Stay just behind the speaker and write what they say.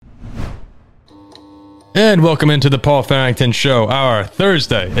And welcome into the Paul Farrington Show, our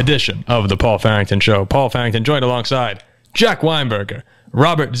Thursday edition of the Paul Farrington Show. Paul Farrington joined alongside Jack Weinberger,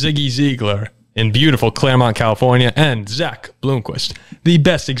 Robert Ziggy Ziegler in beautiful Claremont, California, and Zach Bloomquist, the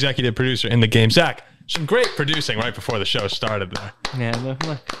best executive producer in the game. Zach, some great producing right before the show started there. Yeah, look,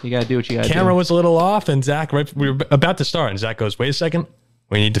 you got to do what you got to do. Camera was a little off, and Zach, we were about to start, and Zach goes, wait a second,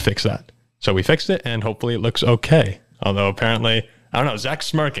 we need to fix that. So we fixed it, and hopefully it looks okay. Although apparently, I don't know, Zach's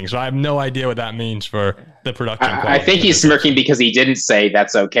smirking, so I have no idea what that means for the production quality. I think he's smirking because he didn't say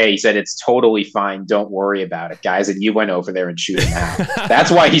that's okay. He said it's totally fine. Don't worry about it, guys. And you went over there and chewed him out. That's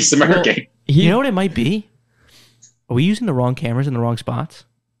why he's smirking. Well, you know what it might be? Are we using the wrong cameras in the wrong spots?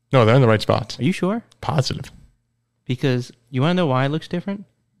 No, they're in the right spots. Are you sure? Positive. Because you want to know why it looks different?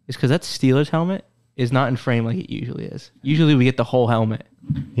 It's because that Steelers helmet is not in frame like it usually is. Usually we get the whole helmet.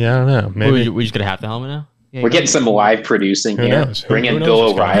 Yeah, I don't know. Maybe we just gonna have the helmet now. Yeah, we're getting some live producing here. Bring in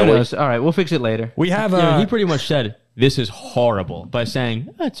Bill O'Reilly. All right, we'll fix it later. We have. He pretty much said this is horrible by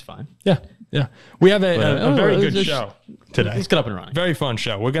saying that's fine. Yeah. We have a very good show today. Let's get up and running. Very fun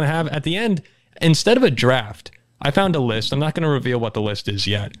show. We're gonna have at the end, instead of a draft, I found a list. I'm not gonna reveal what the list is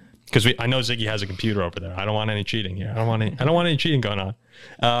yet because I know Ziggy has a computer over there. I don't want any cheating here. I don't want any cheating going on.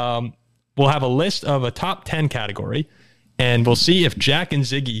 We'll have a list of a top 10 category, and we'll see if Jack and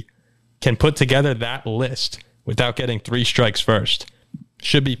Ziggy can put together that list without getting 3 strikes first.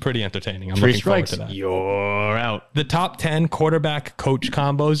 Should be pretty entertaining. I'm looking forward to that. You're out. The top 10 quarterback coach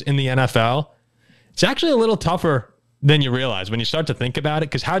combos in the NFL. It's actually a little tougher than you realize when you start to think about it,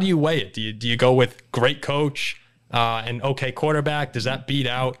 because how do you weigh it? Do you go with great coach and okay quarterback? Does that beat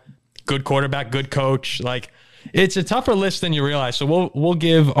out good quarterback, good coach? Like, it's a tougher list than you realize. So we'll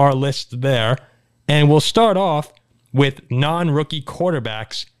give our list there, and we'll start off with non-rookie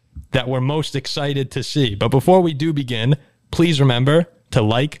quarterbacks that we're most excited to see. But before we do begin, please remember to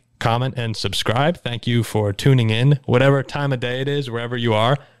like, comment, and subscribe. Thank you for tuning in. Whatever time of day it is, wherever you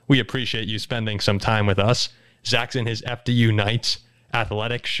are, we appreciate you spending some time with us. Zach's in his FDU Knights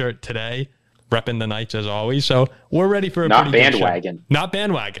athletic shirt today, repping the Knights as always. So we're ready for a not pretty bandwagon. Good show.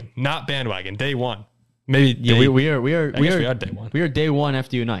 Not bandwagon. Day one. Maybe yeah, we are day one. We are day one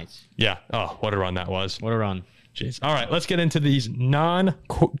FDU Knights. Yeah. Oh, what a run that was. What a run. Jeez. All right, let's get into these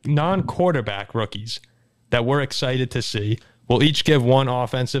non-quarterback rookies that we're excited to see. We'll each give one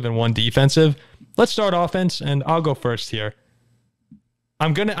offensive and one defensive. Let's start offense, and I'll go first here.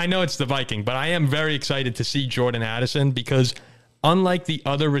 I know it's the Viking, but I am very excited to see Jordan Addison because unlike the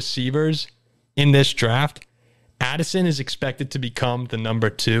other receivers in this draft, Addison is expected to become the number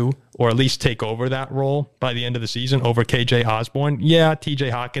 2, or at least take over that role by the end of the season over KJ Osborne. Yeah,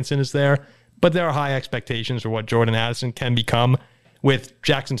 TJ Hawkinson is there, but there are high expectations for what Jordan Addison can become. With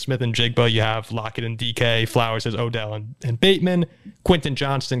Jackson Smith and Jigba, you have Lockett and DK, Flowers as Odell and Bateman, Quentin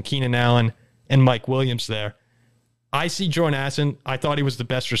Johnston, Keenan Allen, and Mike Williams there. I see Jordan Addison. I thought he was the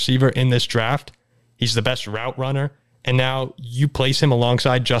best receiver in this draft. He's the best route runner. And now you place him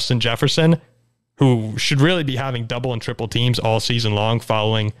alongside Justin Jefferson, who should really be having double and triple teams all season long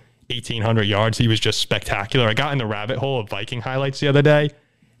following 1,800 yards. He was just spectacular. I got in the rabbit hole of Viking highlights the other day.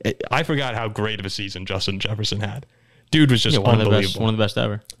 I forgot how great of a season Justin Jefferson had. Dude was just unbelievable. One of the best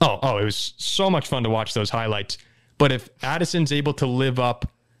ever. Oh, it was so much fun to watch those highlights. But if Addison's able to live up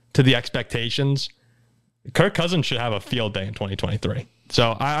to the expectations, Kirk Cousins should have a field day in 2023.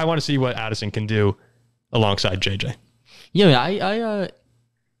 So I want to see what Addison can do alongside JJ. Yeah,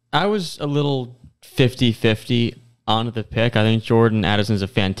 I was a little 50-50 on the pick. I think Jordan Addison's a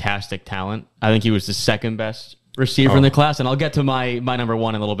fantastic talent. I think he was the second best receiver in the class, and I'll get to my number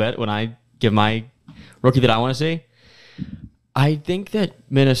 1 in a little bit when I give my rookie that I want to see. I think that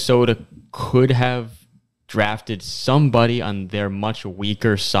Minnesota could have drafted somebody on their much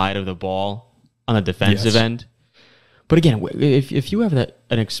weaker side of the ball on the defensive end. But again, if you have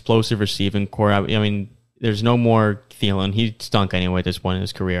an explosive receiving core, I mean, there's no more Thielen. He stunk anyway at this point in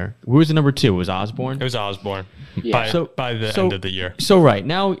his career. Who was the number 2? It was Osborne? It was Osborne yeah. by the end of the year. So, right.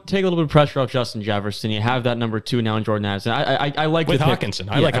 Now, take a little bit of pressure off Justin Jefferson. You have that number 2 now in Jordan Addison. I like with the pick. Hawkinson.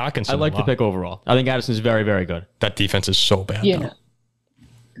 I like Hawkinson. I like the pick overall. I think Addison's very, very good. That defense is so bad, though.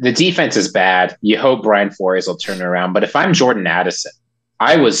 The defense is bad. You hope Brian Flores will turn it around. But if I'm Jordan Addison,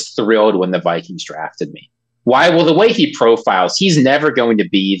 I was thrilled when the Vikings drafted me. Why? Well, the way he profiles, he's never going to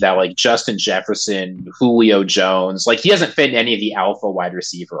be that like Justin Jefferson, Julio Jones. Like, he doesn't fit in any of the alpha wide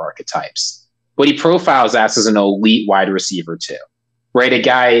receiver archetypes. But he profiles as an elite wide receiver too. Right? A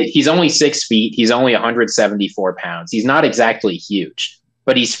guy, he's only 6 feet. He's only 174 pounds. He's not exactly huge,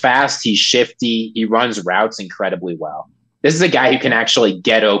 but he's fast. He's shifty. He runs routes incredibly well. This is a guy who can actually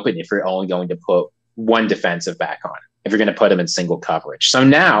get open if you're only going to put one defensive back on, if you're going to put him in single coverage. So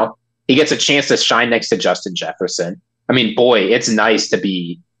now He gets a chance to shine next to Justin Jefferson. I mean, boy, it's nice to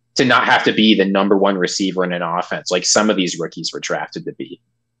not have to be the number one receiver in an offense like some of these rookies were drafted to be.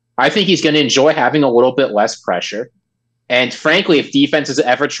 I think he's going to enjoy having a little bit less pressure. And frankly, if defenses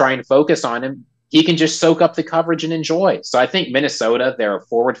ever try and focus on him, he can just soak up the coverage and enjoy. So I think Minnesota, they're a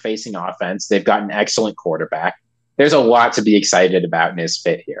forward-facing offense. They've got an excellent quarterback. There's a lot to be excited about in his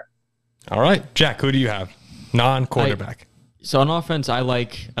fit here. All right, Jack, who do you have? Non-quarterback. So on offense, I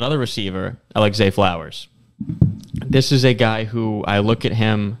like another receiver. I like Zay Flowers. This is a guy who I look at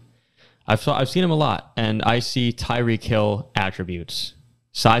him. I've seen him a lot, and I see Tyreek Hill attributes.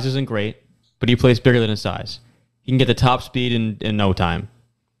 Size isn't great, but he plays bigger than his size. He can get the top speed in no time.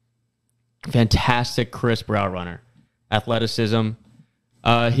 Fantastic, crisp route runner. Athleticism.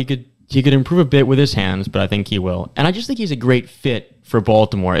 He could improve a bit with his hands, but I think he will. And I just think he's a great fit for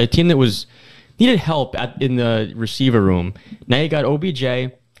Baltimore, a team that needed help in the receiver room. Now you got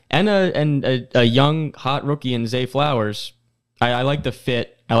OBJ and a young hot rookie in Zay Flowers. I like the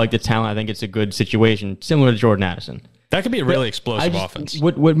fit. I like the talent. I think it's a good situation, similar to Jordan Addison. That could be a really explosive offense.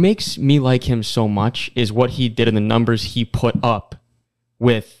 What makes me like him so much is what he did in the numbers he put up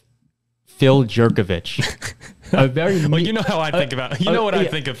with Phil Jerkovich. Well, you know how I think about. You know what I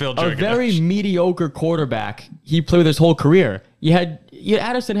think of Phil Jerkovich. A very mediocre quarterback. He played with his whole career.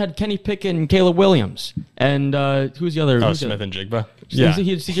 Addison had Kenny Pickett and Caleb Williams, and who's the other? Smith and Jigba. Yeah, he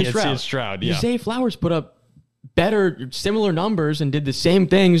had CJ Stroud. Yeah, Zay Flowers put up similar numbers and did the same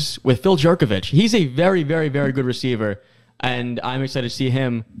things with Phil Jerkovich. He's a very, very, very good receiver, and I'm excited to see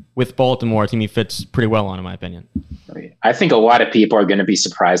him with Baltimore. A team he fits pretty well on, in my opinion. I think a lot of people are going to be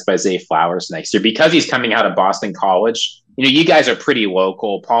surprised by Zay Flowers next year because he's coming out of Boston College. You know, you guys are pretty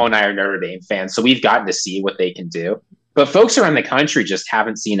local. Paul and I are Notre Dame fans, so we've gotten to see what they can do. But folks around the country just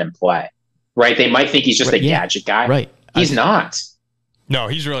haven't seen him play, right? They might think he's just a gadget guy. Right. He's not. No,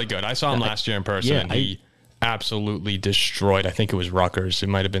 he's really good. I saw him last year in person, and he absolutely destroyed. I think it was Rutgers. It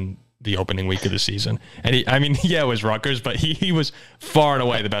might have been the opening week of the season. And it was Rutgers, but he was far and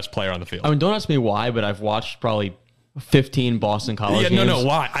away the best player on the field. I mean, don't ask me why, but I've watched probably 15 Boston College games. No,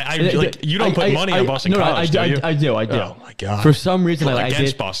 why? You don't put money on Boston College, do you? I do. Oh, my God. For some reason, I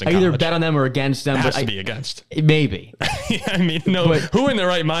either bet on them or against them. It has to be against. Maybe. I mean, no. But who in their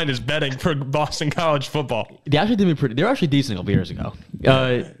right mind is betting for Boston College football? They actually did me pretty. They were actually decent a couple years ago.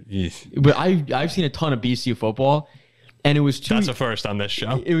 But I've seen a ton of BCU football, and it was That's a first on this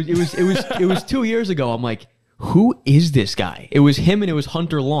show. It was 2 years ago. I'm like, who is this guy? It was him, and it was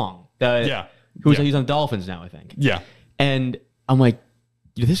Hunter Long. He's on the Dolphins now, I think. Yeah. And I'm like,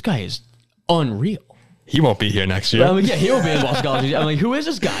 this guy is unreal. He won't be here next year. He won't be in Boston College. I'm like, who is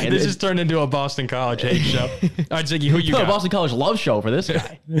this guy? This has turned into a Boston College hate show. All right, Ziggy, who you got? A Boston College love show for this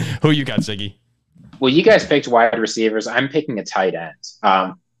guy. Who you got, Ziggy? Well, you guys picked wide receivers. I'm picking a tight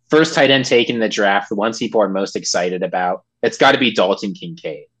end. First tight end taken in the draft, the ones people are most excited about. It's got to be Dalton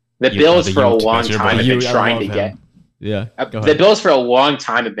Kincaid. The Bills for a long time have been trying to get. Yeah. The Bills for a long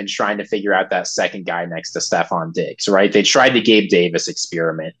time have been trying to figure out that second guy next to Stephon Diggs, right? They tried the Gabe Davis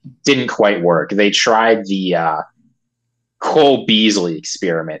experiment. Didn't quite work. They tried the Cole Beasley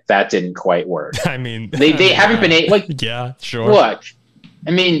experiment. That didn't quite work. I mean, they haven't been able. Yeah, sure. Look,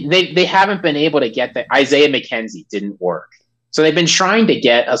 I mean, they haven't been able to get the Isaiah McKenzie didn't work. So they've been trying to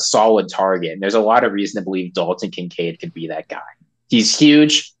get a solid target. And there's a lot of reason to believe Dalton Kincaid could be that guy. He's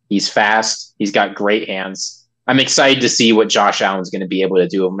huge. He's fast. He's got great hands. I'm excited to see what Josh Allen's going to be able to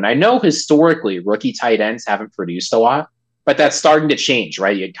do. And I know historically rookie tight ends haven't produced a lot, but that's starting to change,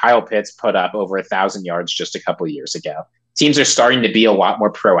 right? You had Kyle Pitts put up over 1,000 yards just a couple of years ago. Teams are starting to be a lot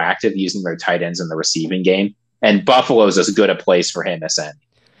more proactive using their tight ends in the receiving game. And Buffalo's as good a place for him as any.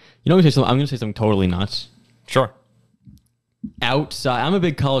 I'm going to say something totally nuts. Sure. Outside, I'm a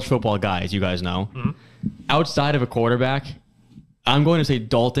big college football guy, as you guys know. Mm-hmm. Outside of a quarterback, I'm going to say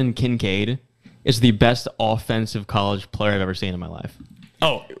Dalton Kincaid is the best offensive college player I've ever seen in my life.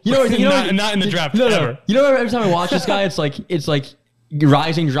 Oh, not in the draft ever. You know, every time I watch this guy, it's like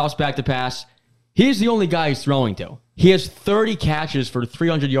rising, drops back to pass. He's the only guy he's throwing to. He has 30 catches for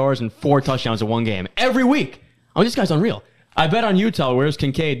 300 yards and 4 touchdowns in one game every week. Oh, this guy's unreal. I bet on Utah. Where's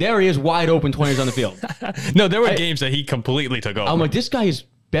Kincaid? There he is, wide open, 20s on the field. No, there were games that he completely took over. I'm like, this guy is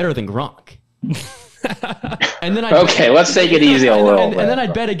better than Gronk. And then let's take it easy a little bit. And then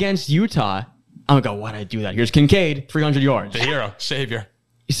I'd bet against Utah. I'm like, why'd I do that? Here's Kincaid, 300 yards. The hero, savior.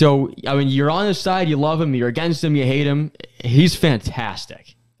 So, I mean, you're on his side, you love him, you're against him, you hate him. He's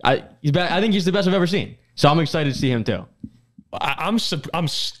fantastic. I think he's the best I've ever seen. So I'm excited to see him too. I'm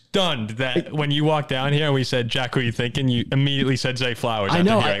stunned that when you walked down here and we said, Jack, who are you thinking? You immediately said Zay Flowers. I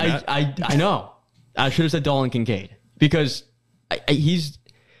know. I know. I should have said Dalton Kincaid because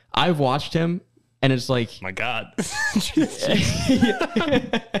I've watched him, and it's like, My God.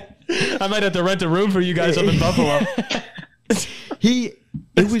 I might have to rent a room for you guys up in Buffalo.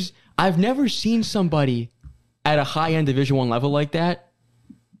 I've never seen somebody at a high-end Division I level like that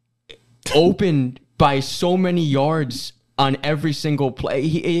open by so many yards on every single play.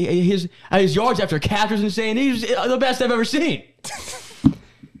 His yards after catch was insane. He's the best I've ever seen.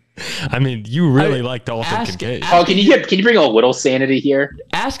 I mean, you really like Dalton Kincaid. Oh, can you bring a little sanity here?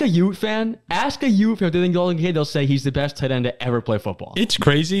 Ask a Ute fan if they think Dalton Kincaid, they'll say he's the best tight end to ever play football. It's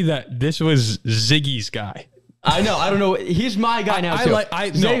crazy that this was Ziggy's guy. I know. I don't know. He's my guy now, too.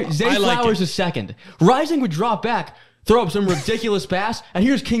 Zay Flowers is second. Rising would drop back, throw up some ridiculous pass, and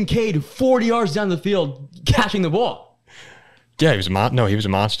here's Kincaid 40 yards down the field catching the ball. Yeah, he was a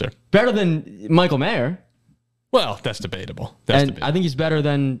monster. Better than Michael Mayer. Well, that's debatable. I think he's better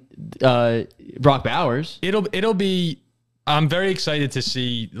than Brock Bowers. It'll be. I'm very excited to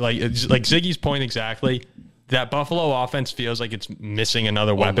see like Ziggy's point exactly. That Buffalo offense feels like it's missing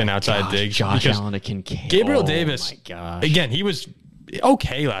another weapon outside Diggs. Josh Allen to Kincaid. Gabriel Davis, my gosh. Again, he was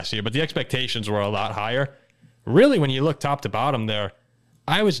okay last year, but the expectations were a lot higher. Really, when you look top to bottom there,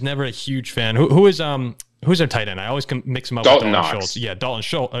 I was never a huge fan. Who's their tight end? I always mix him up Dalton with Knox. Schultz. Yeah,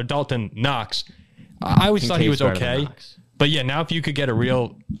 Dalton Knox. I always thought he was okay. But yeah, now if you could get a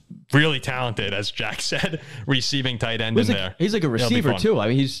really talented, as Jack said, receiving tight end in there. He's like a receiver too. I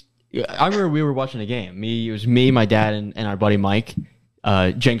mean, I remember we were watching a game. It was me, my dad, and our buddy Mike,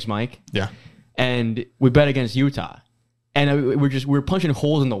 Jenks Mike. Yeah. And we bet against Utah. And we were punching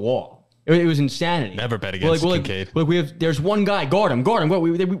holes in the wall. It was insanity. Never bet against Kincaid. There's one guy, guard him. What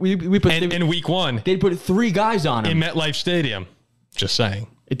we put in week one. They put 3 guys on him. In MetLife Stadium. Just saying.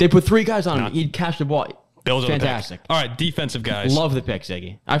 They put 3 guys on him. He'd catch the ball. Bills fantastic. All right, defensive guys. Love the pick,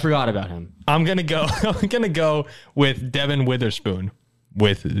 Ziggy. I forgot about him. I'm gonna go with Devin Witherspoon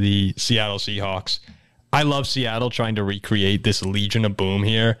with the Seattle Seahawks. I love Seattle trying to recreate this Legion of Boom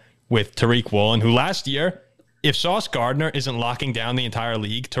here with Tariq Woolen, who last year, if Sauce Gardner isn't locking down the entire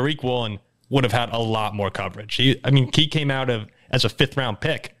league, Tariq Woolen would have had a lot more coverage. He came out as a 5th-round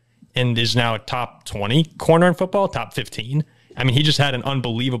pick and is now a top 20 corner in football, top 15. I mean, he just had an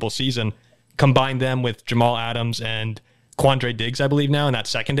unbelievable season. Combine them with Jamal Adams and Quandre Diggs, I believe now, in that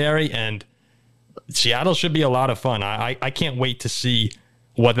secondary, and Seattle should be a lot of fun. I can't wait to see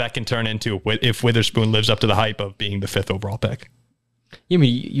what that can turn into if Witherspoon lives up to the hype of being the 5th overall pick.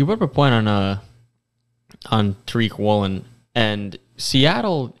 You brought up a point on Tariq Woolen, and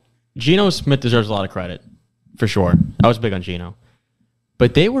Seattle. Geno Smith deserves a lot of credit, for sure. I was big on Geno.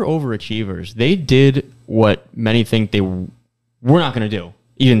 But they were overachievers. They did what many think they were not going to do,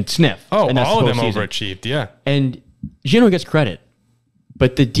 even sniff. Oh, all of them overachieved, yeah. And Geno gets credit.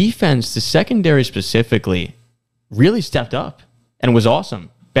 But the defense, the secondary specifically, really stepped up and was awesome.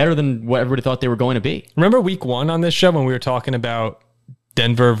 Better than what everybody thought they were going to be. Remember week 1 on this show when we were talking about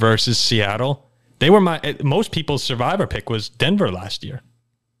Denver versus Seattle? They were most people's survivor pick was Denver last year.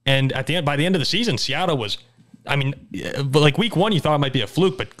 And by the end of the season, Seattle was, like week 1, you thought it might be a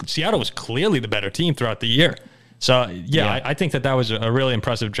fluke, but Seattle was clearly the better team throughout the year. So, I think that was a really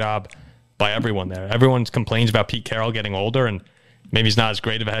impressive job by everyone there. Everyone complains about Pete Carroll getting older, and maybe he's not as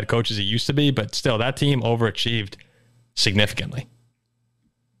great of a head coach as he used to be, but still, that team overachieved significantly.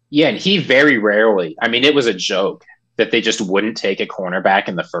 Yeah, and he very rarely, it was a joke that they just wouldn't take a cornerback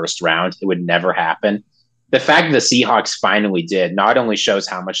in the first round. It would never happen. The fact that the Seahawks finally did not only shows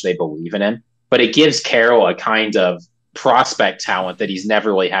how much they believe in him, but it gives Carroll a kind of prospect talent that he's never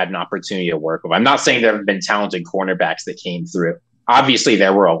really had an opportunity to work with. I'm not saying there have been talented cornerbacks that came through. Obviously,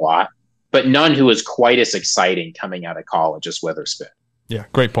 there were a lot, but none who was quite as exciting coming out of college as Witherspoon. Yeah,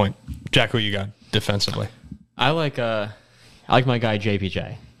 great point. Jack, who you got defensively? I like my guy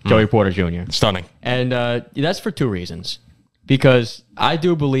JPJ, Joey Porter Jr. Stunning. And that's for 2 reasons. Because I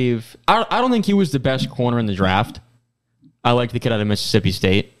do believe I don't think he was the best corner in the draft. I liked the kid out of Mississippi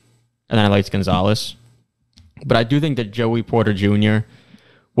State, and then I liked Gonzalez. But I do think that Joey Porter Jr.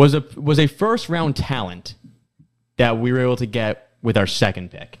 was a first-round talent that we were able to get with our 2nd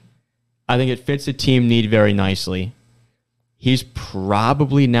pick. I think it fits the team need very nicely. He's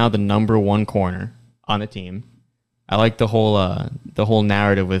probably now the number 1 corner on the team. I like the whole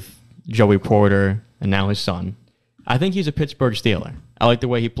narrative with Joey Porter and now his son. I think he's a Pittsburgh Steeler. I like the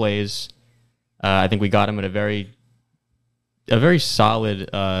way he plays. I think we got him at a very solid.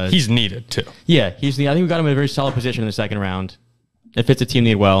 He's needed too. Yeah, I think we got him in a very solid position in the 2nd round. It fits the team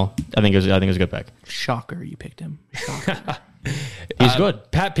need well. I think it was a good pick. Shocker, you picked him. Shocker. He's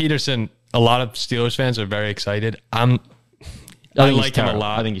good. Pat Peterson. A lot of Steelers fans are very excited. I like him a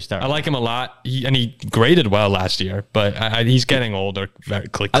lot. I think he's terrible. I like him a lot, and he graded well last year, but he's getting older,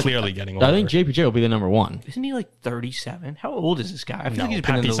 clearly getting older. I think JPJ will be the number one. Isn't he like 37? How old is this guy? I feel No, like he's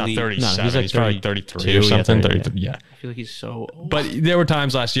been in he's the not league. 37. No, he's like probably 33 or 32, something. yeah, 33, yeah. I feel like he's so old. But there were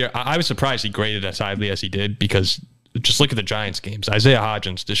times last year, I was surprised he graded as highly as he did because just look at the Giants games. Isaiah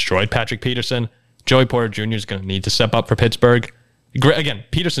Hodgins destroyed Patrick Peterson. Joey Porter Jr. is going to need to step up for Pittsburgh. Again,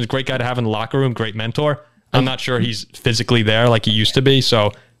 Peterson's a great guy to have in the locker room, great mentor. I'm not sure he's physically there like he used to be,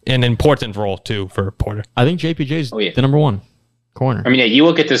 so an important role, too, for Porter. I think JPJ is the number one corner. I mean, yeah, you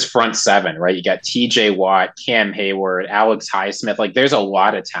look at this front seven, right? You got TJ Watt, Cam Hayward, Alex Highsmith. Like, there's a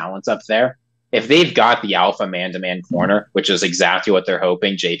lot of talents up there. If they've got the alpha man-to-man corner, which is exactly what they're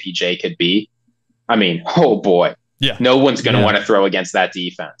hoping JPJ could be, I mean, oh boy. Yeah. No one's going to want to throw against that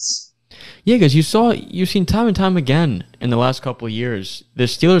defense. Yeah, because you've seen time and time again in the last couple of years, the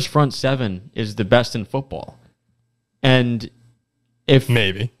Steelers' front seven is the best in football. And if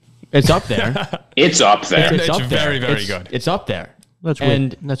maybe it's up there. It's up there. It's up there. very, very good. It's up there. That's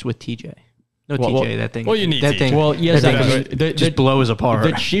with TJ. No Well, TJ, that thing. well, you need that TJ. thing. Well, yes, that I thing mean, just blows apart.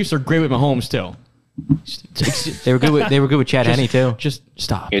 The Chiefs are great with Mahomes too. They were good with Chad Henne too. Just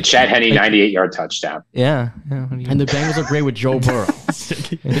stop. Yeah, Chad Henne, 98-yard touchdown. Yeah. And the Bengals are great with Joe Burrow.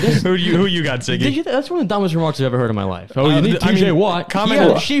 Who you got, Siggy? That's one of the dumbest remarks I've ever heard in my life. Oh, you need I TJ mean, Watt.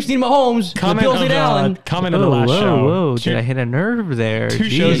 comment- The Chiefs need Mahomes. The Bills need Allen. Comment on the last show. Whoa, did I hit a nerve there? Two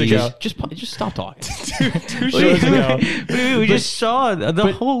shows Jeez. ago. Just stop talking. Two shows ago. We just saw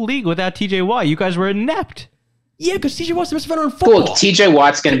the whole league without TJ Watt. You guys were inept. Yeah, because TJ Watt's the best defender in Cool. football. TJ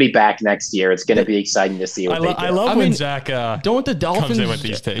Watt's going to be back next year. It's going to be exciting to see what they do. I love when Zach don't the Dolphins comes in with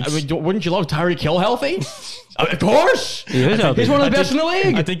these takes. I mean, wouldn't you love Tyreek Hill healthy? Of course. He is healthy. He's one of the best in the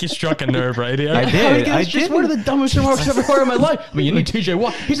league. I think you struck a nerve right here. I did. That's just one of the dumbest remarks I've ever heard in my life. I mean, you need TJ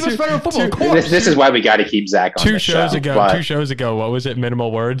Watt. He's the best defender in football. Of course. This is why we got to keep Zach on Two the shows show. ago, what was it?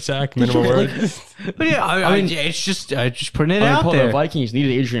 Minimal word, Zach? Minimal word? But yeah, I mean, it's just putting it out The there. Vikings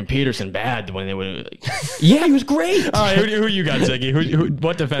needed Adrian Peterson bad when they would. Yeah, he was great. All right, who you got, Ziggy?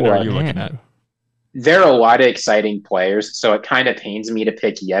 What defender are you looking at? There are a lot of exciting players, so it kind of pains me to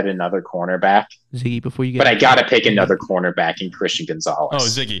pick yet another cornerback. Ziggy, before you get, But I got to pick another cornerback in Christian Gonzalez. Oh,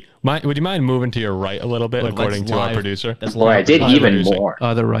 Ziggy, would you mind moving to your right a little bit, according to our producer? That's Boy, I did live even producing. more.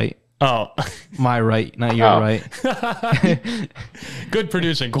 the right, Oh, my right, not your right. good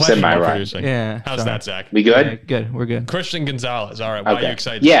producing. Said my Questionable right. producing. Yeah, How's sorry. that, Zach? We good? Yeah, good, we're good. Christian Gonzalez. All right, why are you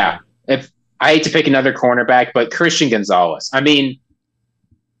excited? Yeah. If I hate to pick another cornerback, but Christian Gonzalez. I mean,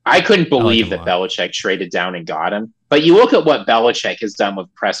 I couldn't believe him a that Belichick traded down and got him. But you look at what Belichick has done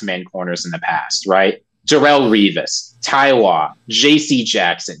with press man corners in the past, right? Darrell Revis, Ty Law, J.C.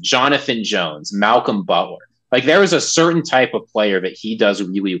 Jackson, Jonathan Jones, Malcolm Butler. Like, there is a certain type of player that he does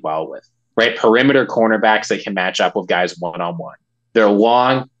really well with, right? Perimeter cornerbacks that can match up with guys one-on-one. They're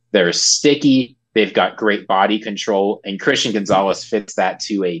long, they're sticky, they've got great body control, and Christian Gonzalez fits that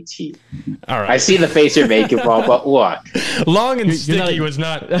to a T. All right. I see the face you're making, Paul, but look. Long and You're sticky not- was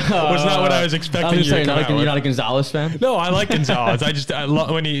not what I was expecting you to come out you're with. not a Gonzalez fan? No, I like Gonzalez.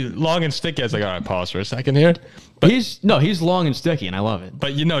 When he long and sticky, I was like, all right, pause for a second here. He's long and sticky, and I love it.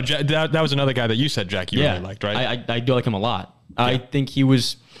 But that was another guy that you said, Jack, you really liked, right? I do like him a lot. I think he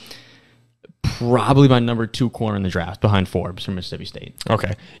was probably my number 2 corner in the draft behind Forbes from Mississippi State.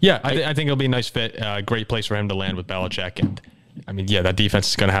 Okay. Yeah, I think it'll be a nice fit. Great place for him to land with Belichick. And, I mean, yeah, that defense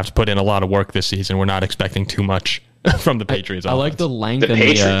is going to have to put in a lot of work this season. We're not expecting too much from the Patriots. I like the length The and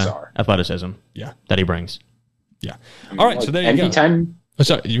Patriots the are. athleticism that he brings. Yeah. All right, so there you Anytime, go. Oh,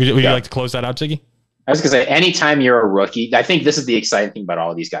 sorry, would you like to close that out, Ziggy? I was going to say, anytime you're a rookie, I think this is the exciting thing about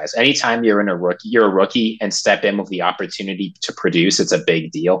all of these guys. Anytime you're a rookie and step in with the opportunity to produce, it's a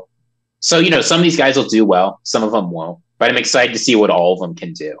big deal. So, some of these guys will do well, some of them won't. But I'm excited to see what all of them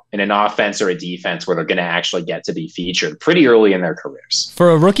can do in an offense or a defense where they're going to actually get to be featured pretty early in their careers. For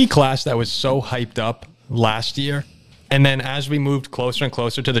a rookie class that was so hyped up last year, and then as we moved closer and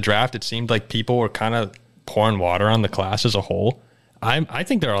closer to the draft, it seemed like people were kind of pouring water on the class as a whole. I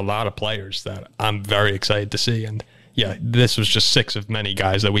think there are a lot of players that I'm very excited to see. And, yeah, this was just 6 of many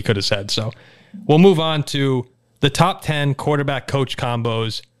guys that we could have said. So we'll move on to the top 10 quarterback coach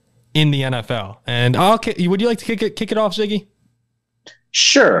combos in the NFL. And would you like to kick it off, Ziggy?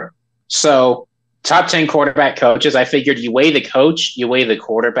 Sure. So top 10 quarterback coaches, I figured you weigh the coach, you weigh the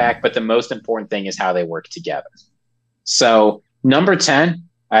quarterback, but the most important thing is how they work together. So number 10,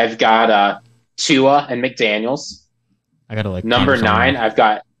 I've got Tua and McDaniels. I got to like Number 9, I've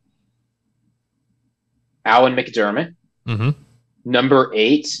got Alan McDermott. Mm-hmm. Number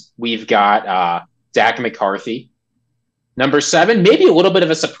 8, we've got Dak McCarthy. Number 7, maybe a little bit of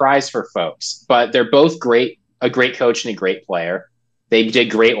a surprise for folks, but they're both great a great coach and a great player. They did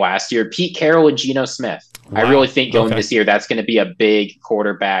great last year. Pete Carroll and Geno Smith. Wow. I really think going this year, that's going to be a big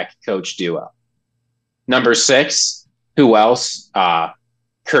quarterback coach duo. Number 6, who else?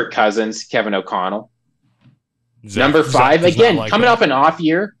 Kirk Cousins, Kevin O'Connell. Number 5, again, coming off an off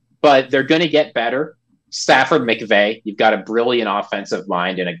year, but they're going to get better. Stafford McVay. You've got a brilliant offensive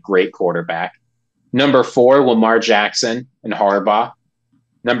mind and a great quarterback. Number 4, Lamar Jackson and Harbaugh.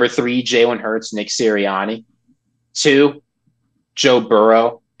 Number 3, Jalen Hurts, Nick Sirianni. 2, Joe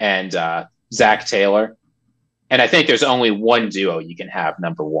Burrow and Zach Taylor. And I think there's only one duo you can have,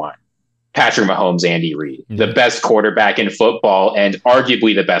 number 1. Patrick Mahomes, Andy Reid. The best quarterback in football and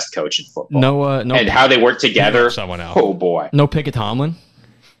arguably the best coach in football. No, and how they work together. Oh, boy. No Pickett Tomlin.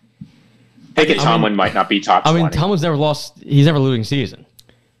 Pickett Tomlin might not be top 20. Tomlin's never lost. He's never losing season.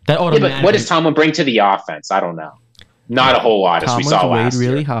 That but what does Tomlin bring to the offense? I don't know. Not a whole lot, as we saw last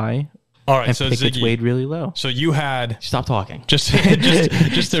year. really high. All right, and so Pickett's Ziggy, weighed really low. So you had Stop talking. just to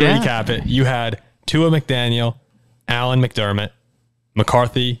recap it. You had Tua McDaniel, Allen McDermott,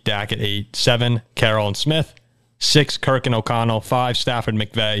 McCarthy, Dak at 8, 7 Carroll and Smith, 6 Kirk and O'Connell, 5 Stafford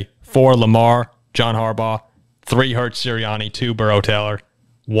McVay, 4 Lamar, John Harbaugh, 3 Hurts Sirianni, 2 Burrow Taylor,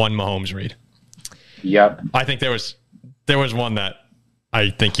 1 Mahomes Reid. Yep. I think there was one that I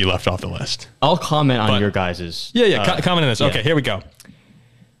think you left off the list. I'll comment on your guys's. Comment on this. Yeah. Okay, here we go.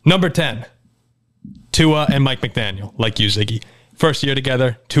 Number 10, Tua and Mike McDaniel, like you, Ziggy. First year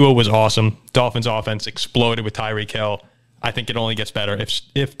together, Tua was awesome. Dolphins offense exploded with Tyreek Hill. I think it only gets better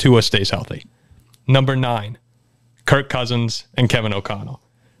if Tua stays healthy. Number 9, Kirk Cousins and Kevin O'Connell.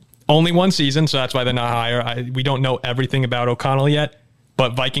 Only one season, so that's why they're not higher. We don't know everything about O'Connell yet,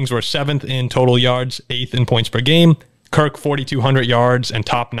 but Vikings were 7th in total yards, 8th in points per game. Kirk, 4,200 yards and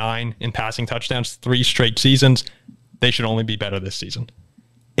top 9 in passing touchdowns, 3 straight seasons. They should only be better this season.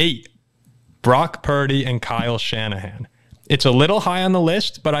 8, Brock Purdy and Kyle Shanahan. It's a little high on the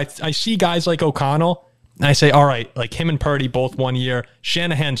list, but I see guys like O'Connell, and I say, all right, like him and Purdy both 1 year.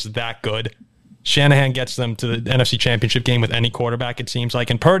 Shanahan's that good. Shanahan gets them to the NFC Championship game with any quarterback, it seems like.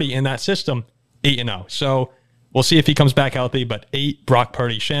 And Purdy in that system, 8-0. So we'll see if he comes back healthy. But 8, Brock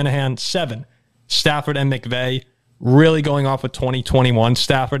Purdy, Shanahan. 7, Stafford and McVay. Really going off with 2021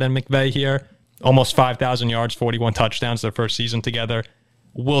 Stafford and McVay here. Almost 5,000 yards, 41 touchdowns their first season together.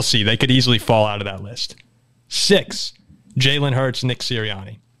 We'll see. They could easily fall out of that list. 6, Jalen Hurts, Nick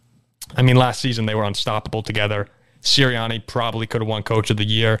Sirianni. I mean, last season they were unstoppable together. Sirianni probably could have won Coach of the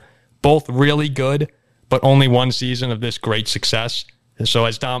Year. Both really good, but only one season of this great success. So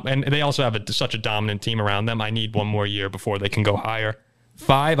and they also have such a dominant team around them. I need one more year before they can go higher.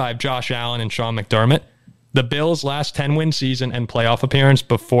 5, I have Josh Allen and Sean McDermott. The Bills' last 10-win season and playoff appearance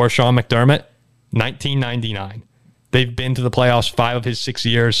before Sean McDermott, 1999. They've been to the playoffs 5 of his 6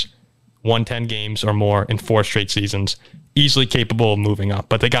 years, won 10 games or more in 4 straight seasons. Easily capable of moving up,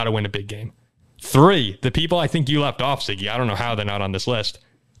 but they got to win a big game. 3, the people I think you left off, Ziggy. I don't know how they're not on this list.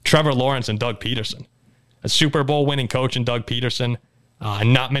 Trevor Lawrence and Doug Peterson. A Super Bowl winning coach in Doug Peterson.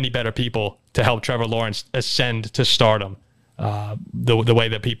 Not many better people to help Trevor Lawrence ascend to stardom the way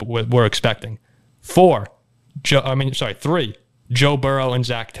that people were expecting. 3, Joe Burrow and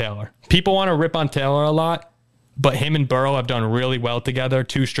Zach Taylor. People want to rip on Taylor a lot, but him and Burrow have done really well together.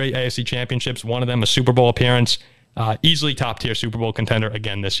 2 straight AFC championships, one of them a Super Bowl appearance. Easily top-tier Super Bowl contender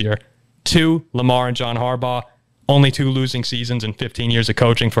again this year. 2, Lamar and John Harbaugh. Only 2 losing seasons in 15 years of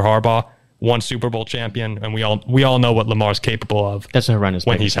coaching for Harbaugh. 1 Super Bowl champion, and we all know what Lamar's capable of. That's a horrendous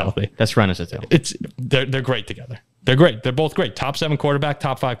when he's healthy. That's horrendous. They're great together. They're great. They're both great. Top 7 quarterback,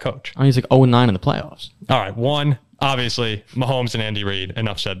 top 5 coach. He's like 0-9 in the playoffs. All right, 1, obviously, Mahomes and Andy Reid.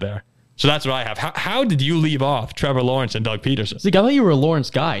 Enough said there. So that's what I have. How did you leave off Trevor Lawrence and Doug Peterson? See, I thought you were a Lawrence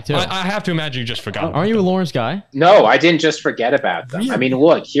guy, too. I have to imagine you just forgot. Aren't you a Lawrence guy? No, I didn't just forget about them. Really? I mean,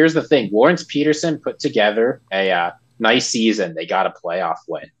 look, here's the thing. Lawrence Peterson put together a nice season. They got a playoff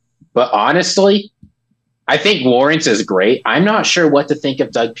win. But honestly, I think Lawrence is great. I'm not sure what to think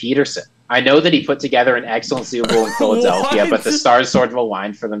of Doug Peterson. I know that he put together an excellent Super Bowl in Philadelphia, but the stars sort of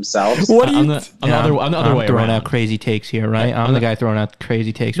aligned for themselves. I'm the other way throwing around. out crazy takes here, right? I'm the guy throwing out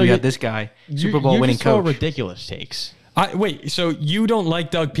crazy takes. We got this guy, Super Bowl winning coach. Ridiculous takes. Wait, so you don't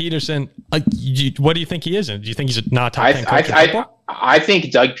like Doug Peterson? What do you think he is? Do you think he's not top 10 coach in football? I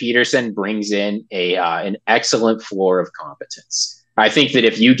think Doug Peterson brings in an excellent floor of competence. I think that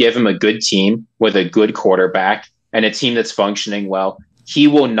if you give him a good team with a good quarterback and a team that's functioning well, he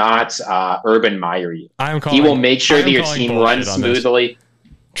will not Urban Meyer you. He will make sure that your team runs smoothly.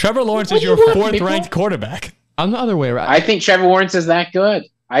 Trevor Lawrence is your 4th ranked quarterback. I'm the other way around. I think Trevor Lawrence is that good.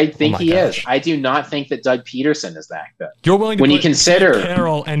 I think he is. I do not think that Doug Peterson is that good. You're willing to when put you consider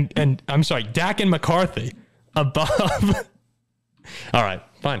Carroll and I'm sorry, Dak and McCarthy above. All right,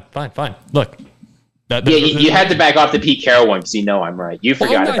 fine. Look, you had to back off the Pete Carroll one because I'm right. You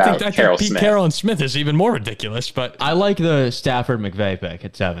forgot about I Carroll think Pete Smith. Carroll and Smith is even more ridiculous, but I like the Stafford McVay pick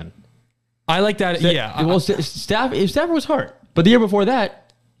at 7. I like that. Yeah, Well, Stafford was hurt, but the year before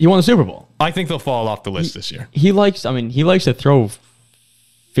that, he won the Super Bowl. I think they'll fall off the list this year. He likes to throw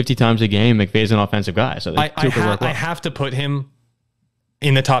 50 times a game. McVay's an offensive guy, so I have to put him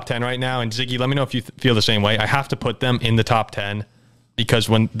in the top 10 right now. And Ziggy, let me know if you feel the same way. I have to put them in the top 10 because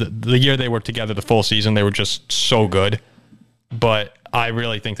when the year they were together, the full season, they were just so good. But I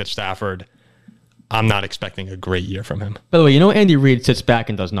really think that Stafford, I'm not expecting a great year from him. By the way, Andy Reid sits back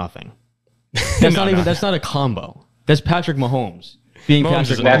and does nothing. That's that's not a combo. That's Patrick Mahomes being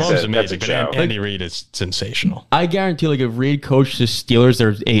Patrick Mahomes. Mahomes is amazing, but joke. Andy Reid is sensational. I guarantee, if Reid coached the Steelers,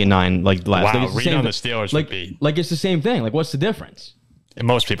 they're 8 and 9, last. Wow, It's the Reid same on the Steelers would be. it's the same thing. What's the difference? And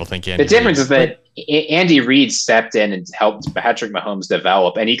most people think Andy The difference Reid. is that Andy Reid stepped in and helped Patrick Mahomes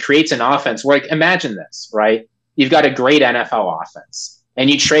develop, and he creates an offense where, imagine this, right? You've got a great NFL offense, and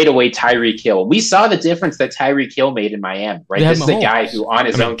you trade away Tyreek Hill. We saw the difference that Tyreek Hill made in Miami, right? This is a guy who on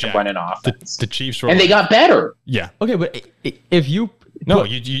his own can run an offense. The Chiefs were, and they got better. Yeah. Okay, but if you No,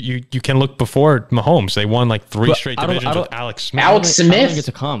 you can look before Mahomes. They won 3 straight divisions with Alex Smith. Alex I don't Smith. think it's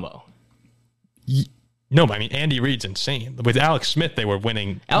a combo. No, but Andy Reid's insane. With Alex Smith, they were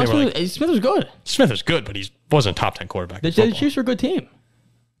winning. Smith was good. Smith was good, but he wasn't a top 10 quarterback. The Chiefs were a good team.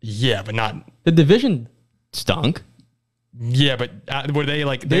 Yeah, but not. The division stunk. Yeah, but were they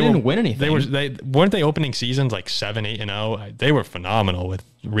They didn't win anything. Weren't they opening seasons 7, 8, and 0? They were phenomenal with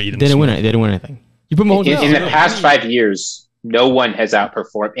Reid and They didn't Smith. win it. They didn't win anything. You put Mahomes In the past 5 years, no one has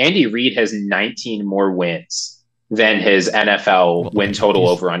outperformed. Andy Reid has 19 more wins than his NFL win total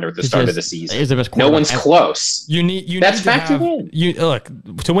over under at the start of the season. He's the best No quarterback. one's close. You That's need to factored have, in.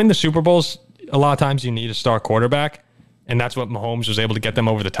 Look, to win the Super Bowls, a lot of times you need a star quarterback, and that's what Mahomes was able to get them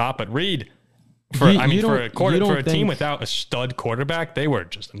over the top. But Reid, for a team without a stud quarterback, they were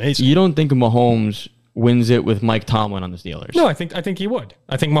just amazing. You don't think Mahomes wins it with Mike Tomlin on the Steelers? No, I think he would.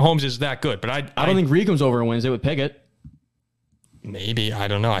 I think Mahomes is that good, but I don't think Reid comes over and wins it with Pickett. Maybe, I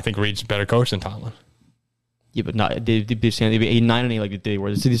don't know. I think Reid's a better coach than Tomlin. Yeah, but not they'd be 8-9 like they were.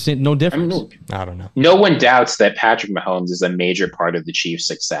 It's no difference. I don't know. No one doubts that Patrick Mahomes is a major part of the Chiefs'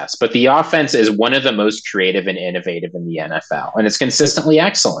 success, but the offense is one of the most creative and innovative in the NFL, and it's consistently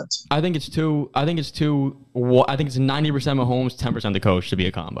excellent. I think it's 90% Mahomes, 10% the coach to be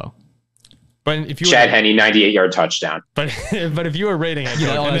a combo. But if you Chad Henne, 98-yard touchdown. But if you were rating head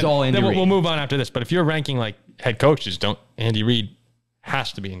coach, it's all Andy then Reid. we'll move on after this. But if you're ranking head coaches, Andy Reid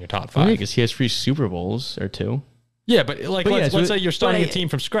has to be in your top 5. Because he has 3 Super Bowls or 2. Yeah, but let's say you're starting a team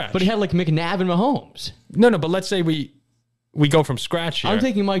from scratch. But he had McNabb and Mahomes. No, but let's say we go from scratch here. I'm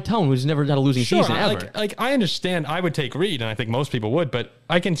taking Mike Tomlin, who's never had a losing season ever. I understand. I would take Reid, and I think most people would. But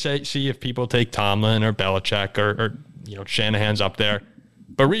I can see if people take Tomlin or Belichick or Shanahan's up there.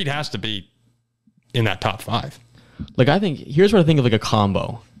 But Reid has to be in that top 5. I think here's what I think of a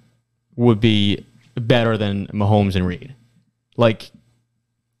combo would be better than Mahomes and Reid. Like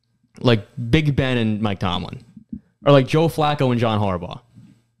Big Ben and Mike Tomlin. Or Joe Flacco and John Harbaugh.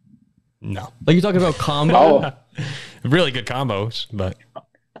 No. You're talking about combo? Really good combos, but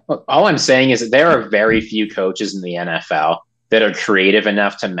all I'm saying is that there are very few coaches in the NFL that are creative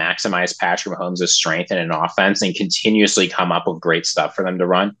enough to maximize Patrick Mahomes' strength in an offense and continuously come up with great stuff for them to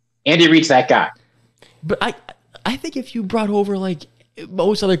run. Andy Reid's that guy. But I think if you brought over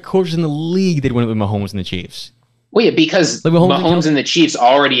most other coaches in the league, they'd win it with Mahomes and the Chiefs. Well, yeah, because Mahomes and the Chiefs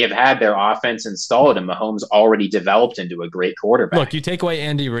already have had their offense installed, and Mahomes already developed into a great quarterback. Look, you take away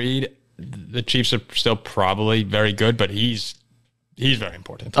Andy Reid, the Chiefs are still probably very good, but he's very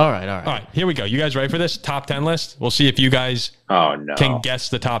important. All right. Here we go. You guys ready for this top 10 list? We'll see if you guys can guess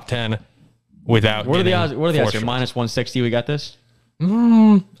the top 10 without. What are the odds? What are the odds here? Minus 160. We got this.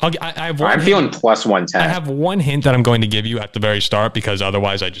 I'm feeling plus 110. I have one hint that I'm going to give you at the very start because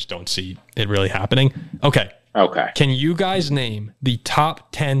otherwise I just don't see it really happening. Okay. Can you guys name the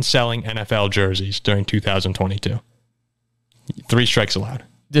top 10 selling NFL jerseys during 2022? 3 strikes allowed.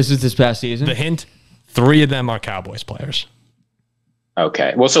 This is this past season? The hint, 3 of them are Cowboys players.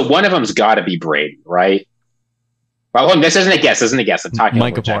 Okay. Well, so one of them's got to be Brady, right? Well, this isn't a guess. I'm talking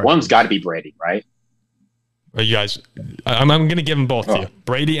Micah about Parsons. one of them's got to be Brady, right? Are you guys? I'm going to give them both to you.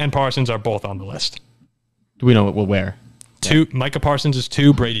 Brady and Parsons are both on the list. Do we know where? 2. Micah Parsons is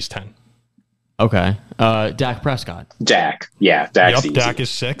 2. Brady's 10. Okay. Dak Prescott. Dak. Yeah, Dak's easy. Dak is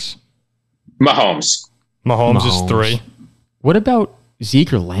 6. Mahomes is 3. What about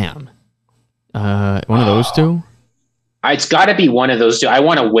Zeke or Lamb? One of those two? It's got to be one of those two. I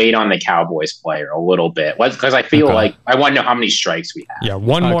want to wait on the Cowboys player a little bit because I feel like I want to know how many strikes we have. Yeah,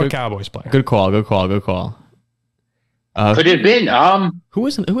 one more Cowboys player. Good call. Could it have been who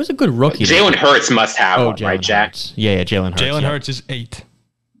was a good rookie? Jalen Hurts must have one, Jalen right, Jack? Hurts. Yeah, Jalen Hurts. Jalen Hurts is 8.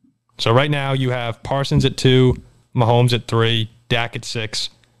 So right now you have Parsons at 2, Mahomes at 3, Dak at 6,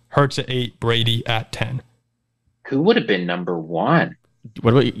 Hurts at 8, Brady at 10. Who would have been number 1?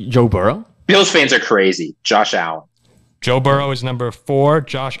 What about Joe Burrow? Bills fans are crazy. Josh Allen. Joe Burrow is number 4.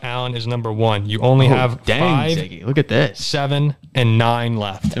 Josh Allen is number 1. You only have 5, Ziggy. Look at this. 7, and 9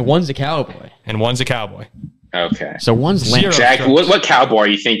 left. And one's a Cowboy. Okay. So one's Lamb. Jack, what Cowboy are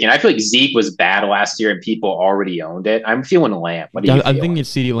you thinking? I feel like Zeke was bad last year and people already owned it. I'm feeling Lamb. What do you I'm thinking it's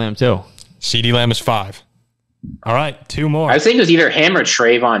CeeDee Lamb too. CeeDee Lamb is 5. All right, 2 more. I was thinking it was either him or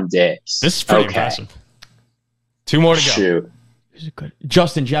Trayvon Diggs. This is pretty impressive. 2 more to go. Shoot. Who's a good?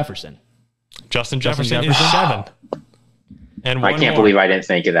 Justin Jefferson. Justin Jefferson is 7. And I can't believe I didn't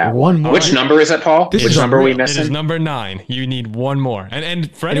think of that. One more. Which number is it, Paul? Which number are we missing? It is number 9. You need 1 more.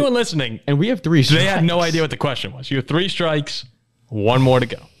 And for anyone listening, and we have 3 strikes. They had no idea what the question was. You have 3 strikes, 1 more to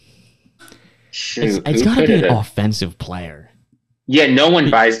go. Shoot, it's got to be an offensive player. Yeah, no one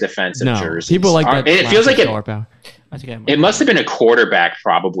buys defensive jerseys. People like that. It feels like it must have been a quarterback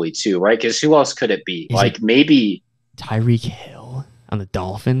probably too, right? Because who else could it be? Maybe Tyreek Hill on the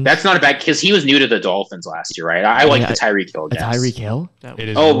Dolphins. That's not a bad because he was new to the Dolphins last year, right? I like the Tyreek Hill guess. Tyreek Hill? It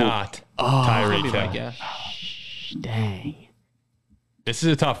is not Tyreek Hill. Dang. This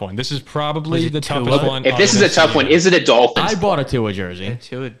is a tough one. This is probably the toughest one. If this is a tough one, is it a Dolphins? I bought a Tua jersey. Yeah,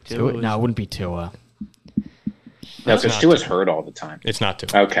 Tua. No, it wouldn't be Tua. No, because Tua's hurt all the time. It's not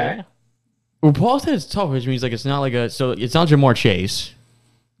Tua. Okay. Yeah. Well, Paul said it's tough, which means it's not like it's not Jamar Chase.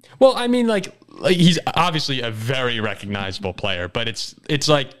 Well, I mean, like he's obviously a very recognizable player, but it's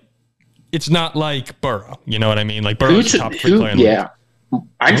not like Burrow. You know what I mean? Like Burrow's a top 3 player in the league.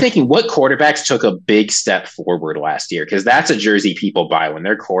 I'm thinking what quarterbacks took a big step forward last year because that's a jersey people buy when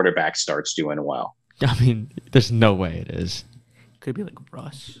their quarterback starts doing well. I mean, there's no way it is. Could be like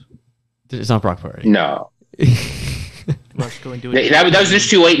Russ. It's not Brock Purdy. No. Russ going to that was just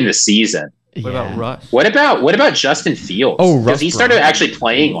too late in the season. What about Russ? What about Justin Fields? Oh, because he started actually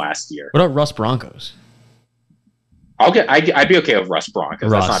playing last year. What about Russ Broncos? I'd be okay with Russ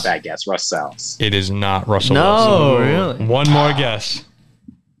Broncos. That's not a bad guess. Russ sells. It is not Russell No, Wilson. really. 1 more guess.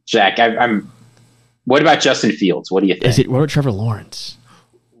 Jack, I'm. What about Justin Fields? What do you think? What about Trevor Lawrence?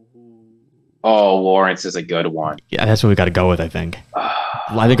 Oh, Lawrence is a good one. Yeah, that's what we got to go with, I think.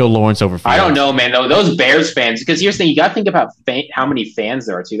 Why they go Lawrence over Fields? I don't know, man. Those Bears fans, because here's the thing, you got to think about how many fans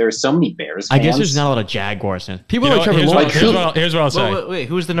there are, too. There are so many Bears fans. I guess there's not a lot of Jaguars fans. People You know like Trevor what? Lawrence. Here's what I'll say. Wait,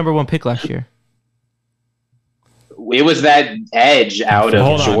 who was the number 1 pick last year? It was that edge out of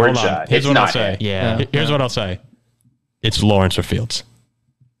Hold Georgia. on. Here's It's what I'll not say. him. Yeah. Here's what I'll say. It's Lawrence or Fields.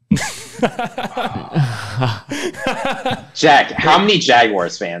 Jack, how many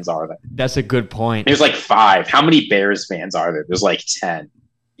Jaguars fans are there? That's a good point. There's like 5. How many Bears fans are there? There's like 10.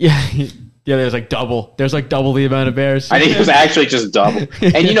 Yeah. Yeah, there's like double. There's like double the amount of Bears. I think it was actually just double.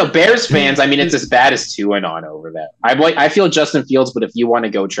 And Bears fans, I mean, it's as bad as Tua on over that. I feel Justin Fields, but if you want to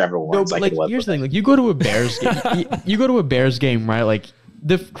go Trevor Lawrence, No, I like, can live here's with the thing. Like, you go to a Bears game. you go to a Bears game, right? Like,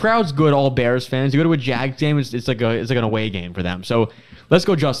 the crowd's good, all Bears fans. You go to a Jags game, it's like an away game for them. So let's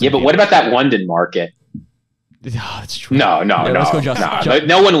go Justin. Yeah, but what about that London market? Oh, that's true. No. Let's go Justin.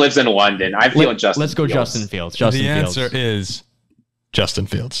 No one lives in London. I feel Justin. Let's go Fields. Justin Fields. The answer is Justin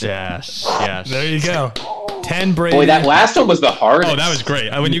Fields. Yes. There you go. 10 Brady. Boy, that last one was the hardest. Oh, that was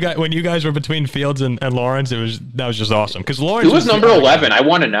great. When you guys were between Fields and Lawrence, that was just awesome. Because Lawrence Who was number 11? I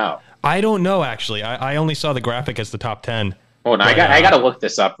want to know. I don't know actually. I only saw the graphic as the top 10. Oh, I got to look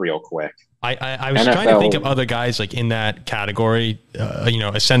this up real quick. I was trying to think of other guys like in that category.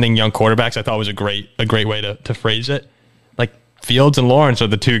 Ascending young quarterbacks. I thought was a great way to phrase it. Like Fields and Lawrence are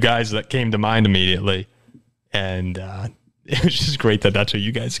the 2 guys that came to mind immediately, and it was just great that's who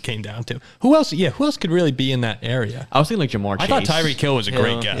you guys came down to. Who else? Yeah, who else could really be in that area? I was thinking like Jamar Chase. I thought Tyreek Hill was a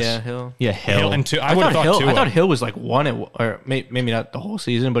great guess. Yeah, Hill. Yeah, Hill. And I would have thought Tua. I thought Hill was like 1 or maybe not the whole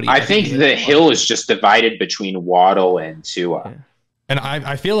season, but I think the Hill is just divided between Waddle and Tua. Yeah. And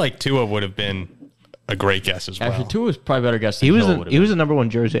I feel like Tua would have been a great guess as well. Actually, Tua was probably a better guess. He was the number 1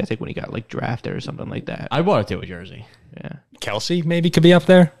 jersey, I think, when he got like drafted or something like that. I bought a Tua jersey. Yeah. Kelsey maybe could be up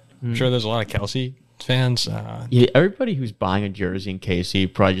there. I'm sure there's a lot of Kelsey fans. Yeah, everybody who's buying a jersey in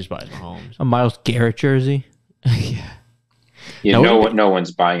KC probably just buys Mahomes. A Myles Garrett jersey. Yeah. Yeah, no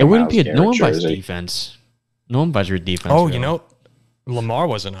one's buying. It wouldn't be. No one buys jersey. defense. No one buys your defense. Oh, really. Lamar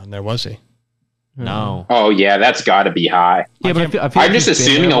wasn't on there, was he? No. Oh yeah, that's got to be high. Yeah, but I feel I'm like just he's been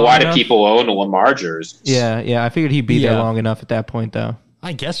assuming there a long lot of enough. people own Lamar jerseys. Yeah, I figured he'd be there Yeah. long enough at that point, though.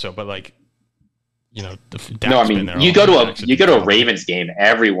 I guess so, but like, you know, No, I mean you go to a Ravens game,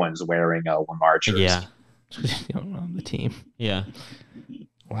 everyone's wearing a Lamar jersey. Yeah. You don't know the team. Yeah.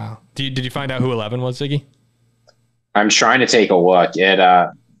 Wow. Did you find out who 11 was, Ziggy? I'm trying to take a look.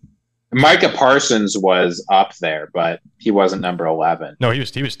 Micah Parsons was up there, but he wasn't number 11. No, he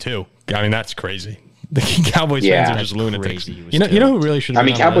was 2. I mean, that's crazy. The Cowboys Yeah. fans are just lunatics. Crazy he was You know two. who really should have I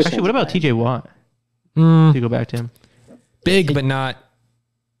been mean, on the Cowboys- list? Actually, what about TJ Watt? Hmm, To go back to him. big, but not.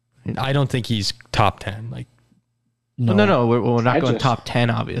 I don't think he's top 10. Like, No. We're not I going just- top 10,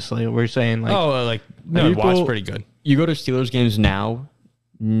 obviously. We're saying, like, no, People- Watt's pretty good. You go to Steelers games now,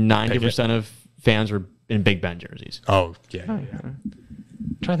 90% of fans were in Big Ben jerseys. Oh, yeah. oh, yeah. yeah.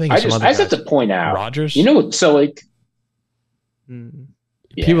 I'm trying to think I of some just other have guys. to point out, Rodgers? so like Mm.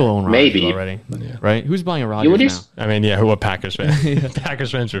 yeah, People own Rodgers maybe. already, Yeah. right? Who's buying a You Rodgers would now? just- I mean, yeah, who a Packers fan?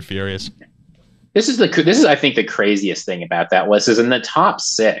 Packers fans are furious. This is I think the craziest thing about that list is in the top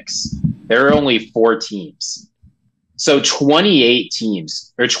 6 there are only 4 teams. So 28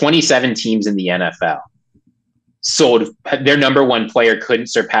 teams or 27 teams in the NFL sold their number 1 player couldn't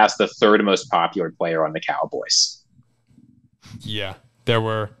surpass the 3rd most popular player on the Cowboys. Yeah, there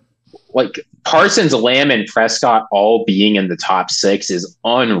were. Like Parsons, Lamb, and Prescott all being in the top 6 is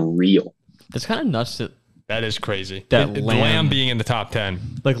unreal. That's kind of nuts that That is crazy. That The Lamb- being in the top 10.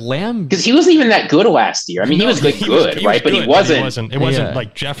 like Lamb. Because he wasn't even that good last year. I mean, he was good, right? But he wasn't. It wasn't Yeah.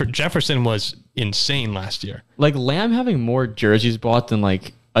 like Jefferson was insane last year. Like Lamb having more jerseys bought than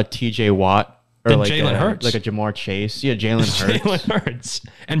like a TJ Watt or Than like Jalen Hurts. like a Jamar Chase. Yeah, Jalen Hurts. Jalen Hurts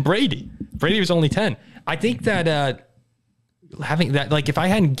and Brady. Brady was only 10. I think that having that, like, if I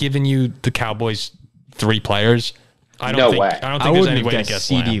hadn't given you the Cowboys 3 players, I don't No think way. I don't I think there's wouldn't any have way to guessed guess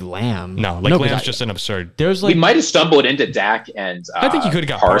CD Lamb. Lamb. No, like 'cause Lamb's I- just an absurd. There's We like might have stumbled into Dak and I think you could have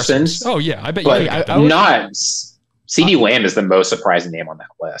got Parsons. Oh yeah, I bet you But could have got I that. would- not CD Lamb is the most surprising name on that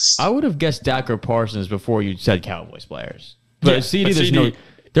list. I would have guessed Dak or Parsons before you said Cowboys players. But Yeah, CD, but there's CD no.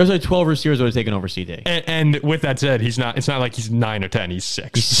 There's like 12 receivers that would have taken over CD. And with that said, he's not. It's not like he's 9 or 10. He's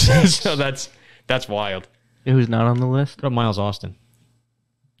 6. So that's wild. You know who's not on the list? What about Miles Austin?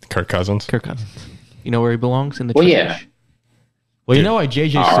 Kirk Cousins. Kirk Cousins. You know where he belongs? In the Well, trash. yeah. Well, you Dude. know why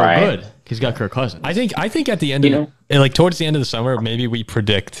JJ's All so right. good? He's got Kirk Cousins. I think at the end You of like towards the end of the summer, maybe we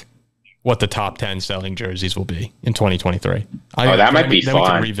predict what the top 10 selling jerseys will be in 2023. That might be then we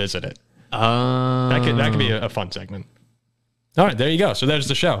fun. can revisit it. That could be a fun segment. All right, there you go. So there's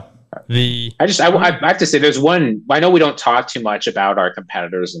the show. I have to say, there's one. I know we don't talk too much about our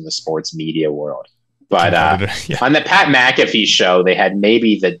competitors in the sports media world, but Yeah. on the Pat McAfee show, they had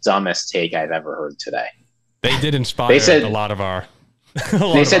maybe the dumbest take I've ever heard today. They did inspire They said- a lot of our.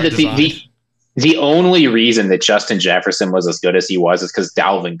 They said that the only reason that Justin Jefferson was as good as he was is because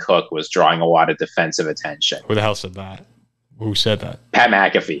Dalvin Cook was drawing a lot of defensive attention. Who the hell said that? Who said that? Pat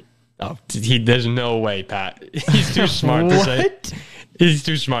McAfee. Oh, there's no way, Pat. He's too smart to say. He's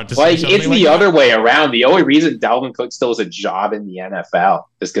too smart to say Like, something it's like the that. other way around. The only reason Dalvin Cook still has a job in the NFL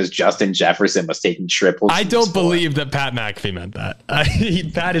is because Justin Jefferson was taking triples. I don't believe that Pat McAfee meant that.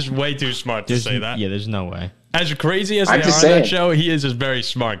 Pat is way too smart to say that. Yeah, there's no way. As crazy as they I'm are on just that saying. show, he is a very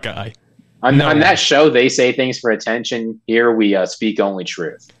smart guy. On No. that show, they say things for attention. Here we speak only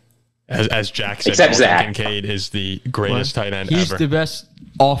truth. As Jack said, Except Dalton Zach. Kincaid is the greatest tight end He's ever. the best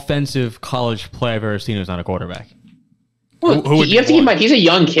offensive college player I've ever seen who's not a quarterback. Well, Who would you have be to keep in one? mind, he's a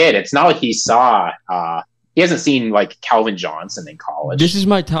young kid. It's not like he saw. He hasn't seen like Calvin Johnson in college. This is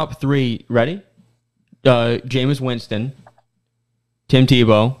my top 3. Ready? Jameis Winston, Tim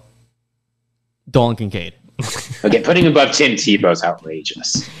Tebow, Dalton Kincaid. Okay, putting him above Tim Tebow is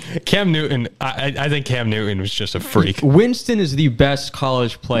outrageous. Cam Newton, I think Cam Newton was just a freak. Winston is the best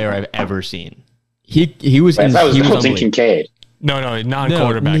college player I've ever seen. He was But that was he was Dalton unbelievable. Kincaid. No,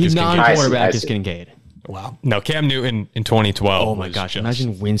 non-quarterback is Kincaid. Non-quarterback I is see. Kincaid. Wow. No, Cam Newton in 2012. Oh my was gosh! just-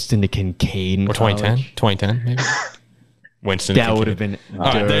 Imagine Winston to Kincaid in Or 2010? college. 2010, maybe? Winston. That Kincaid. would have been. All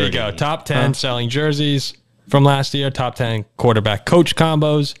right, there you go. dirty. Top 10 selling jerseys from last year, top 10 quarterback coach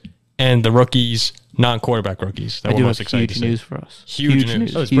combos, and the rookies, non-quarterback rookies that I we're do most have excited huge to see. news for us. Huge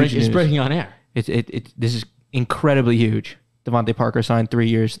news. Oh, it's, Huge it's news. breaking on air. This is incredibly huge. Devontae Parker signed 3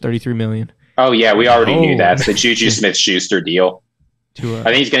 years, $33 million. Oh yeah, we already knew Oh. that. It's the Juju Smith-Schuster deal. To I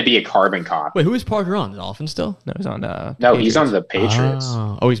think he's going to be a carbon copy. Wait, who is Parker on? The Dolphins still? no, he's on. No, he's on the Patriots.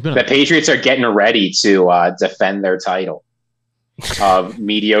 Oh, he's been. The Patriots are getting ready to defend their title of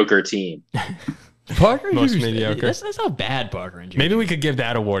mediocre team. Parker. Most Hughes- mediocre. That's not bad, Parker. And Maybe we could give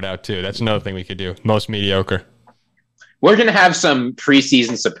that award out too. That's another thing we could do. Most mediocre. We're going to have some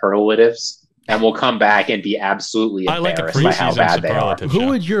preseason superlatives and we'll come back and be absolutely I like a embarrassed by how preseason bad they are. superlative Who show.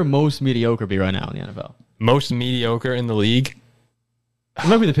 would your most mediocre be right now in the NFL? Most mediocre in the league? It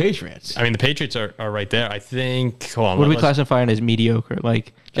might be the Patriots. I mean, the Patriots are right there. I think. Hold on, What are we let's- classifying as mediocre?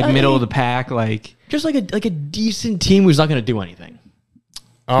 Like middle of the pack? Like Just like a decent team who's not going to do anything.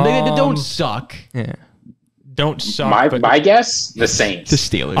 They don't suck. yeah. Don't suck. My guess, the Saints. The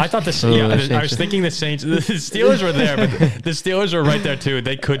Steelers. I thought the Saints. I was thinking the Saints. The Steelers were there, but the Steelers are right there too.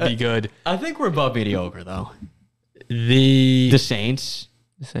 They could be good. I think we're above mediocre though. The The Saints.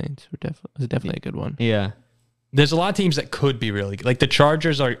 The Saints were definitely a good one. Yeah. There's a lot of teams that could be really good. Like the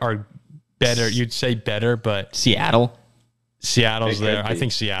Chargers are better. You'd say better, but Seattle. Seattle's They could there. I be.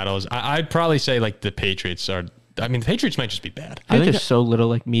 think Seattle's. I'd probably say like the Patriots are. I mean, the Patriots might just be bad. I think there's so little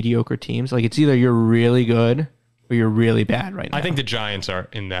like mediocre teams. Like it's either you're really good or you're really bad right now. I think the Giants are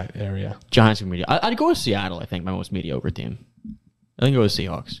in that area. Giants are mediocre. I'd go with Seattle. I think my most mediocre team. I think go with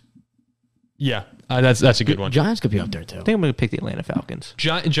Seahawks. Yeah, that's a good one. Giants could be up there too. I think I'm gonna pick the Atlanta Falcons.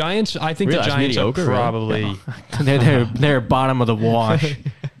 Giants. I think Really? the That's Giants mediocre, are really? probably they're bottom of the wash.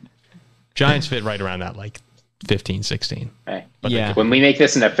 Giants fit right around that like 15, 16. Hey, Yeah. when we make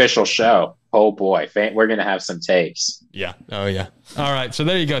this an official show, oh boy, we're gonna have some takes. Yeah. Oh yeah. All right. So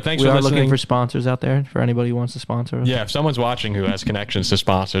there you go. Thanks We for are listening. looking for sponsors out there for anybody who wants to sponsor us. Yeah, if someone's watching who has connections to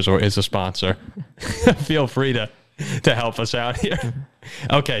sponsors or is a sponsor, feel free to help us out here.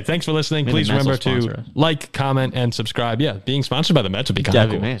 Okay, thanks for listening. Maybe Please the Mets will remember sponsor to us. like, comment, and subscribe. Yeah, being sponsored by the Mets would be kind of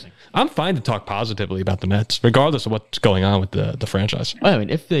That'd cool. be amazing. I'm fine to talk positively about the Mets, regardless of what's going on with the franchise. I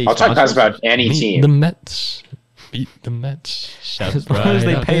mean, if they I'll talk sponsor us- about any Meet team. the Mets. Beat the Mets. As long as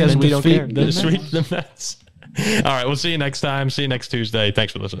they pay us, we don't care. Sweep the Mets. All right, we'll see you next time. See you next Tuesday.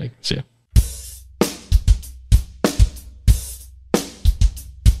 Thanks for listening. See you.